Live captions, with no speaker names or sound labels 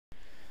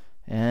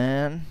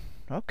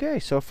Okay,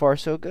 so far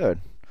so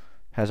good.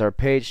 Has our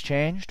page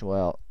changed?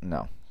 Well,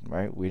 no,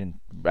 right? We didn't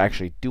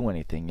actually do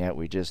anything yet.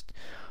 We just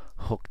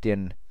hooked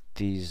in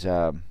these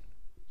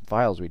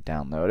files we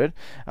downloaded.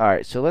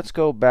 Alright, so let's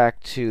go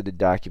back to the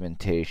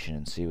documentation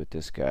and see what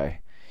this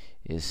guy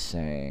is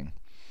saying.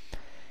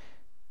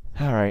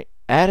 Alright,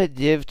 add a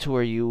div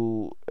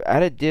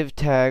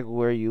tag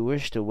where you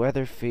wish the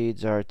weather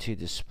feeds are to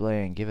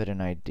display and give it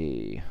an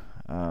ID.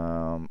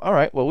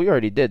 Alright, well we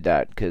already did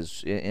that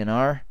because in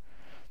our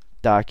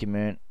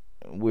document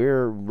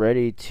we're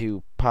ready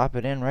to pop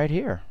it in right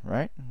here,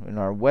 right? In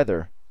our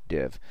weather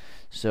div.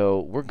 So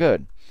we're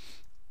good.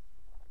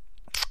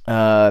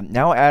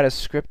 Now add a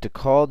script to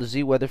call the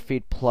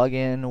zWeatherFeed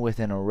plugin with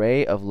an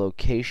array of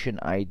location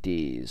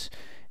IDs.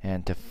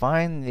 And to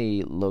find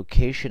the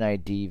location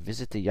ID,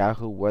 visit the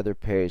Yahoo weather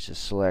page to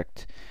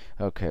select,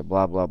 okay,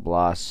 blah blah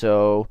blah.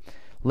 So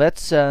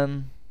let's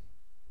not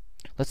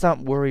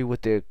worry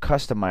with the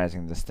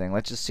customizing this thing.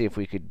 Let's just see if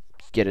we could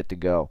get it to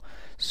go.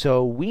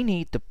 So we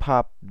need to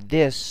pop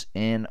this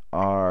in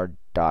our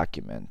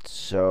document.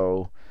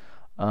 So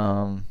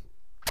wow,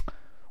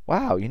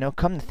 you know,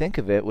 come to think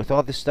of it, with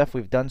all this stuff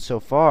we've done so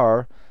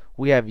far,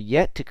 we have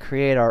yet to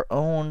create our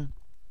own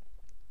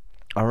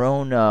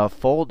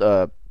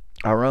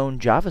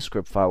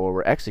JavaScript file where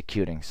we're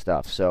executing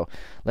stuff. So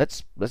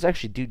let's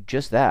actually do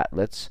just that.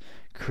 Let's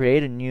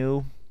create a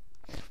new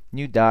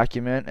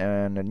document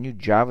and a new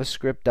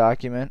JavaScript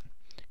document.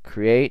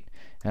 Create,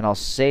 and I'll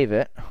save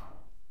it.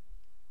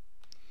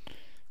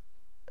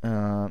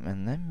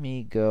 And let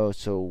me go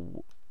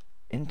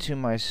into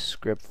my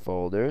script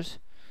folders.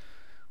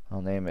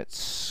 I'll name it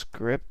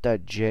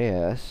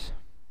script.js.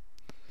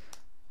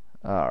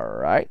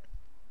 Alright.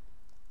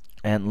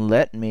 And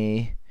let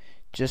me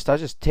I'll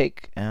just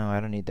take, oh,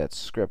 I don't need that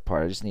script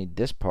part, I just need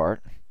this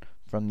part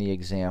from the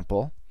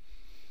example.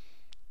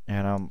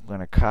 And I'm going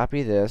to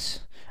copy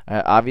this.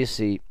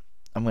 Obviously,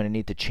 I'm going to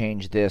need to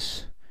change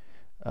this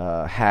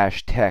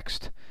hash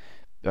text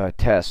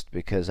test,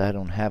 because I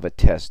don't have a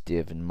test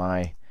div in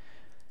my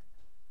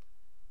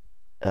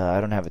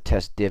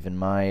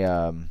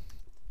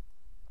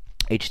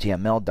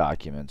HTML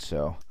document.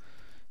 So,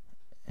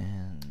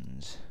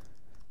 and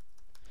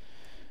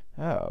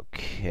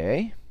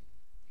okay,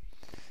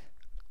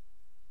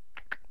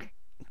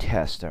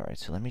 test. All right,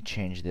 so let me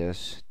change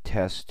this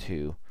test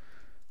to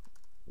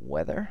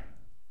weather,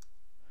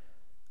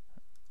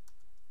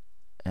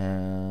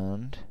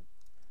 and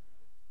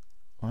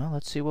well,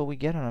 let's see what we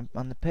get on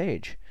the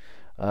page.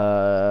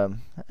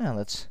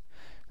 Let's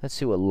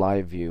see what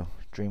live view,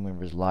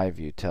 Dreamweaver's live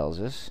view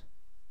tells us.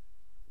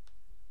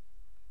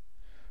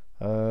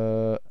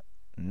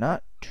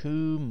 Not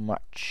too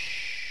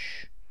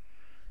much.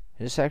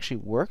 Is this actually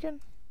working?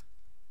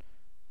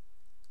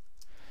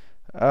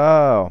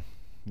 Oh,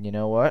 you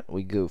know what?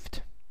 We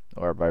goofed.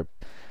 Or by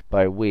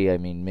we, I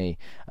mean me.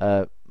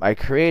 I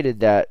created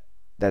that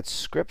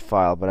script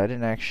file, but I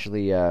didn't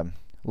actually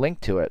link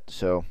to it.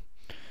 So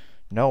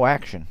no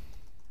action.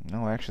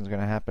 No action's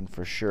gonna happen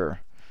for sure.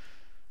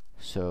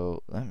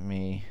 So let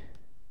me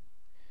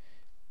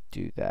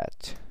do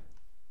that.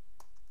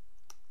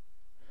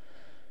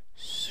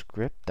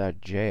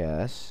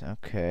 Script.js,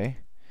 okay.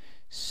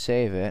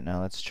 Save it.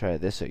 Now let's try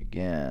this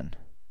again.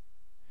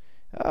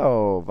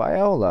 Oh,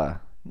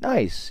 Viola.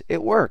 Nice.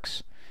 It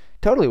works.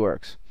 Totally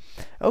works.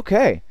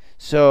 Okay.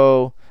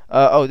 So,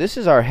 oh, this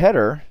is our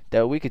header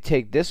that we could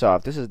take this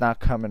off. This is not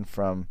coming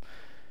from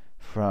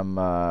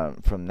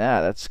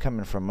that. That's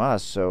coming from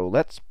us. So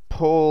let's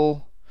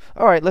pull.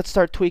 All right, let's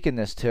start tweaking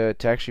this to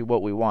actually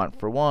what we want.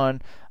 For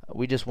one,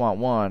 we just want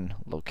one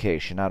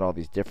location, not all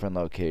these different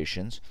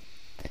locations.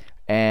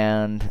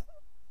 And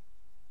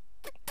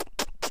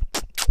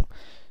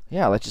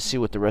yeah, let's just see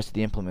what the rest of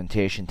the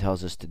implementation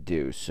tells us to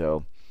do.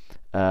 So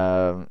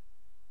now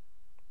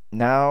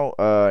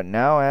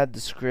add the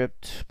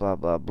script, blah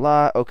blah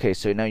blah. Okay,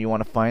 so now you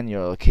want to find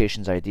your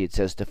location's ID. It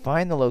says to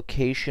find the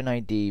location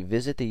ID,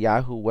 visit the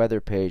Yahoo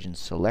weather page and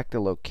select the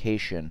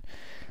location,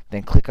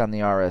 then click on the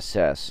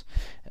RSS.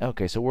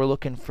 Okay, so we're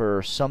looking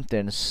for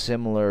something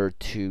similar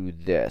to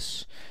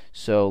this.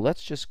 So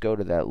let's just go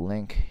to that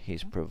link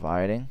he's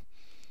providing.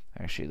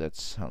 Actually,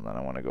 hold on,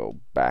 I want to go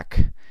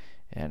back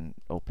and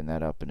open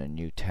that up in a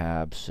new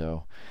tab.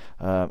 So,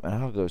 and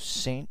I'll go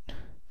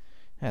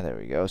there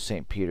we go,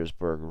 St.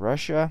 Petersburg,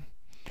 Russia.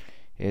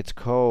 It's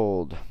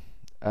cold.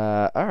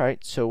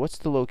 Alright, so what's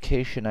the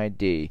location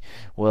ID?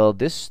 Well,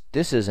 this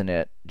isn't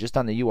it. Just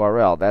on the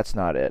URL, that's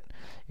not it.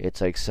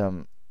 It's like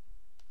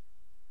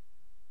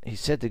he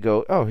said to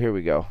go, oh, here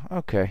we go.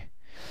 Okay.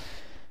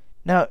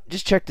 Now,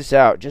 just check this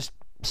out. Just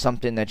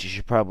something that you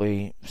should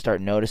probably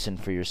start noticing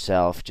for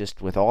yourself,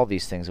 just with all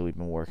these things that we've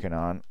been working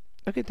on.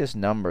 Look at this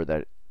number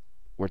that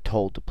we're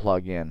told to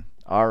plug in.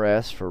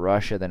 RS for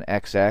Russia, then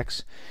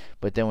XX.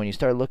 But then when you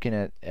start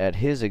looking at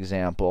his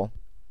example,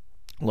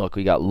 look,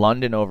 we got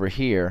London over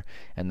here,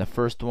 and the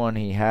first one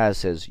he has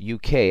says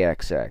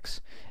UKXX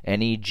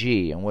and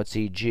EG. And what's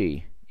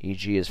EG?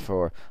 EG is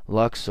for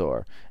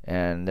Luxor,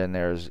 and then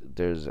there's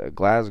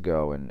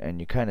Glasgow, and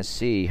you kind of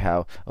see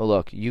how, oh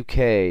look,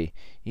 UK,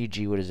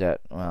 EG, what is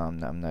that?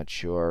 I'm not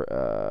sure.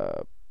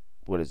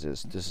 What is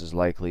this? This is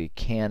likely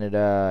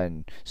Canada,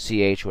 and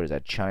CH, what is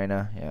that?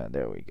 China? Yeah,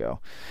 there we go.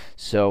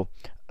 So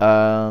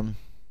I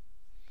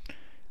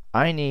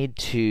need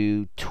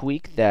to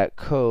tweak that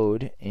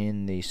code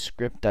in the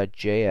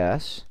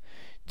script.js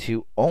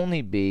to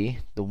only be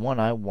the one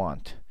I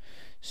want.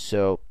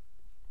 So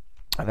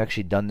I've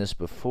actually done this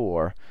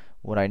before.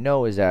 What I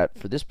know is that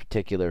for this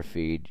particular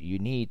feed, you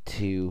need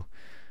to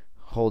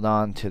hold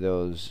on to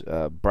those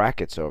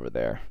brackets over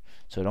there.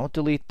 So don't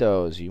delete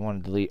those. You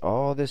want to delete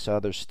all this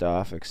other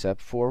stuff except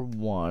for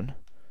one,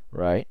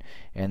 right?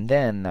 And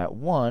then that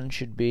one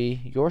should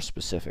be your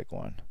specific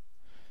one.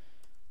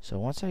 So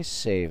once I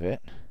save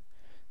it,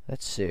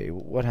 let's see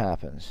what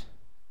happens.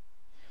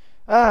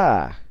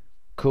 Ah,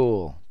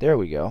 cool. There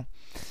we go.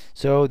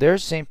 So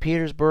there's St.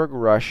 Petersburg,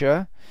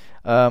 Russia.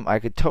 I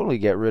could totally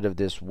get rid of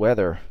this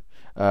weather,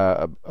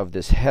 of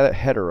this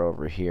header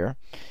over here,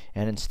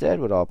 and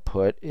instead what I'll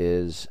put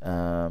is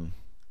I'm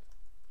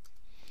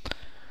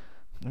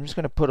just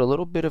going to put a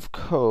little bit of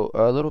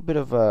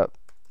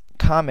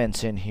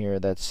comments in here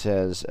that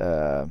says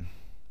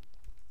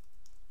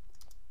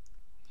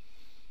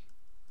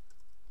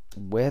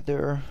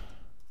weather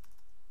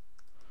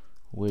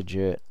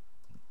widget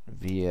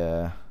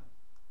via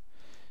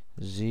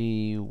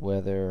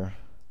zWeatherFeed.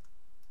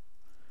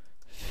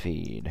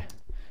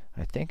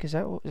 I think is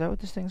that what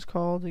this thing's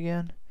called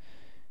again?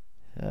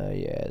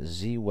 Yeah,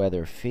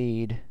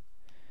 zWeatherFeed,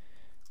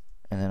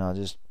 and then I'll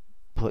just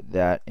put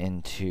that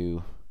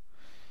into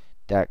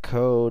that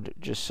code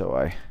just so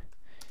I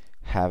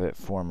have it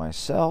for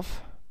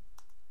myself.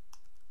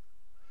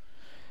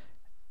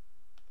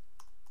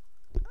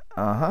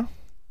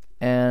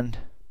 And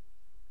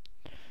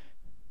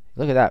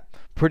look at that.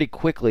 Pretty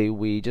quickly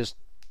we just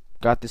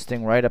got this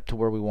thing right up to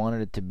where we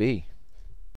wanted it to be.